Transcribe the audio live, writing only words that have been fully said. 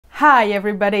Hi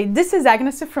everybody, this is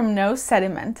Agnes from No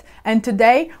Sediment, and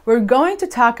today we're going to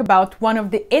talk about one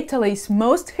of Italy's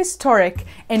most historic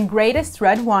and greatest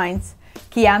red wines,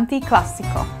 Chianti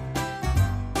Classico.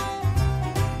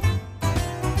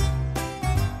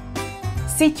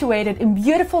 Situated in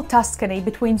beautiful Tuscany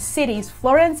between cities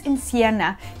Florence and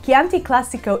Siena, Chianti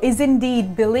Classico is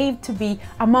indeed believed to be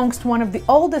amongst one of the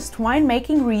oldest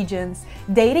winemaking regions,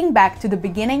 dating back to the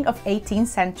beginning of 18th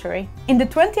century. In the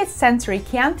 20th century,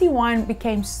 Chianti wine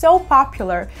became so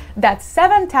popular that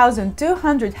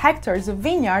 7,200 hectares of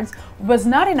vineyards was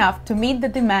not enough to meet the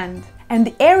demand, and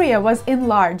the area was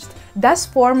enlarged, thus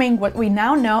forming what we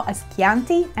now know as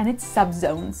Chianti and its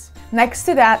subzones. Next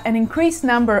to that, an increased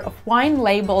number of wine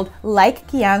labeled like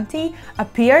Chianti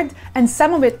appeared, and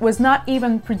some of it was not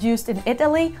even produced in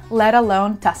Italy, let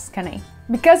alone Tuscany.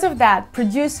 Because of that,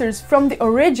 producers from the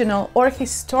original or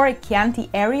historic Chianti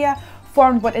area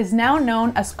formed what is now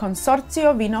known as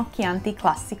Consorzio Vino Chianti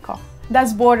Classico.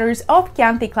 Thus, borders of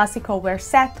Chianti Classico were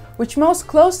set, which most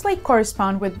closely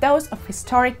correspond with those of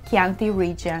historic Chianti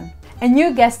region. And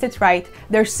you guessed it right,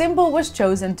 their symbol was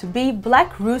chosen to be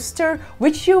Black Rooster,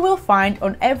 which you will find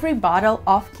on every bottle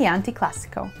of Chianti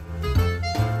Classico.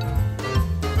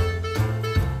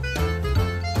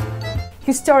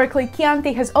 Historically,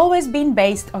 Chianti has always been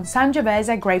based on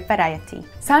Sangiovese grape variety.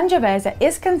 Sangiovese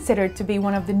is considered to be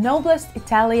one of the noblest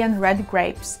Italian red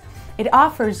grapes. It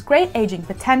offers great aging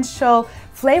potential,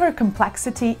 flavor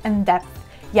complexity and depth,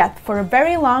 yet for a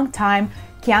very long time,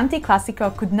 Chianti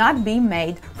Classico could not be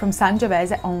made from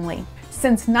Sangiovese only.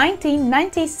 Since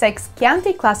 1996,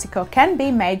 Chianti Classico can be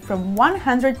made from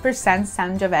 100%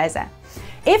 Sangiovese.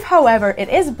 If, however, it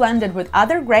is blended with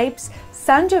other grapes,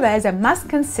 Sangiovese must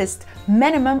consist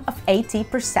minimum of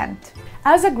 80%.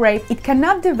 As a grape, it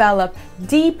cannot develop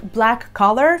deep black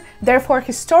color, therefore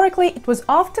historically it was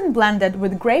often blended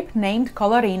with grape named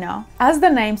Colorino. As the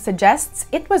name suggests,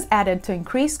 it was added to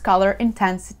increase color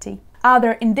intensity.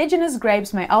 Other indigenous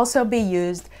grapes may also be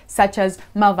used, such as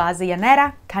Malvasia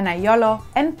Nera, Canaiolo,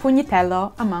 and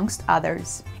Pugnitello, amongst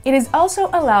others. It is also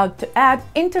allowed to add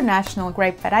international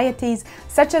grape varieties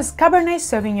such as Cabernet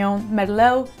Sauvignon,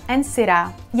 Merlot, and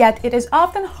Syrah. Yet it is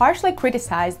often harshly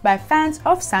criticized by fans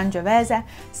of Sangiovese,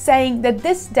 saying that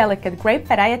this delicate grape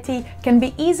variety can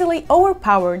be easily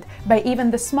overpowered by even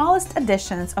the smallest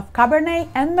additions of Cabernet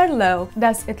and Merlot,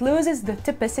 thus it loses the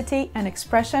typicity and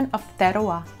expression of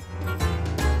terroir.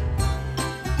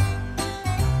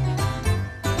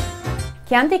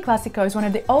 Chianti Classico is one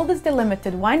of the oldest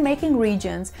delimited winemaking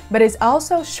regions, but is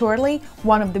also surely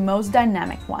one of the most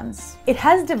dynamic ones. It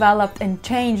has developed and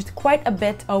changed quite a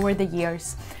bit over the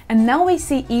years, and now we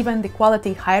see even the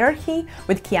quality hierarchy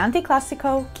with Chianti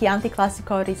Classico, Chianti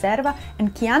Classico Riserva,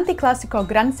 and Chianti Classico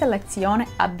Gran Selezione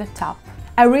at the top.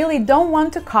 I really don't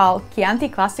want to call Chianti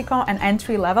Classico an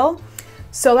entry level,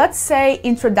 so let's say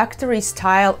introductory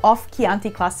style of Chianti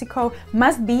Classico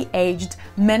must be aged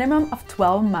minimum of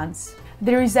 12 months.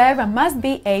 The Riserva must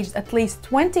be aged at least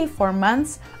 24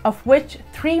 months, of which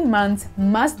 3 months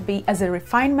must be as a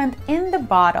refinement in the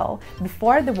bottle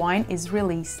before the wine is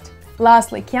released.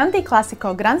 Lastly, Chianti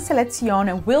Classico Gran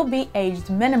Selezione will be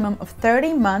aged minimum of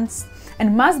 30 months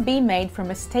and must be made from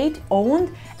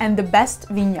estate-owned and the best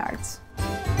vineyards.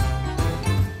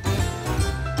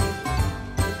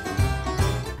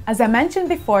 As I mentioned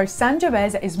before,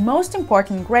 Sangiovese is most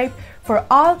important grape for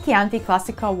all Chianti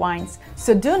Classico wines,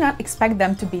 so do not expect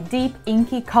them to be deep,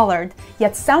 inky colored,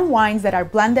 yet some wines that are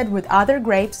blended with other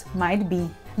grapes might be.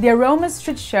 The aromas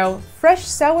should show fresh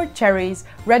sour cherries,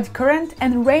 red currant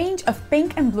and range of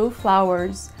pink and blue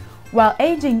flowers, while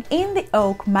aging in the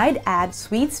oak might add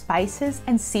sweet spices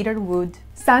and cedar wood.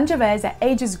 Sangiovese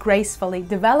ages gracefully,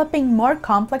 developing more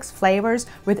complex flavors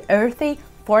with earthy,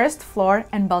 forest floor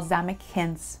and balsamic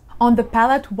hints. On the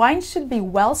palate, wine should be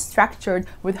well structured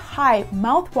with high,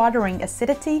 mouth-watering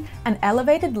acidity and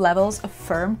elevated levels of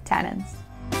firm tannins.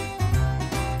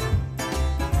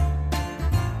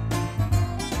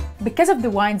 Because of the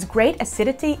wine's great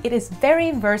acidity, it is very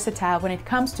versatile when it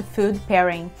comes to food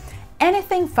pairing.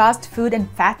 Anything fast food and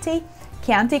fatty,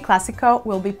 Chianti Classico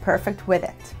will be perfect with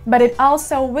it. But it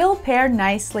also will pair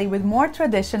nicely with more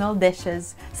traditional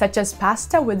dishes, such as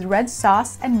pasta with red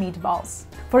sauce and meatballs.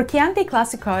 For Chianti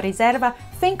Classico Riserva,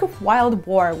 think of wild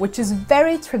boar, which is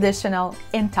very traditional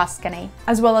in Tuscany,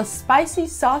 as well as spicy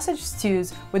sausage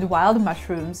stews with wild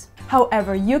mushrooms.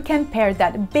 However, you can pair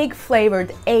that big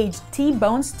flavored aged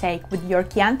T-bone steak with your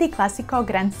Chianti Classico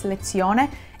Gran Selezione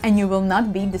and you will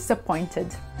not be disappointed.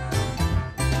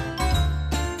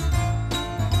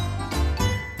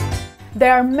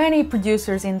 There are many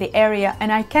producers in the area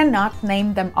and I cannot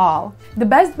name them all. The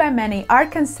best by many are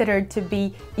considered to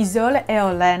be Isole e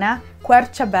Olena,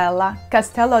 Querciabella,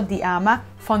 Castello di Ama,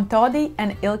 Fontodi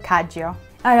and Il Caggio.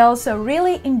 I also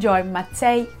really enjoy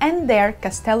Mazzei and their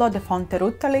Castello de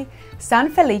Fonterutoli, San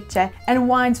Felice and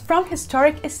wines from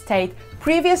historic estate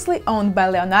previously owned by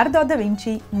Leonardo da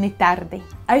Vinci Nitardi.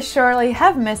 I surely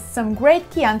have missed some great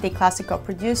Chianti Classico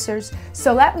producers,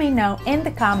 so let me know in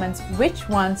the comments which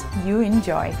ones you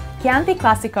enjoy. Chianti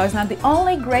Classico is not the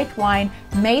only great wine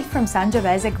made from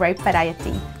Sangiovese grape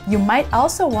variety. You might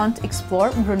also want to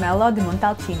explore Brunello di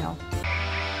Montalcino.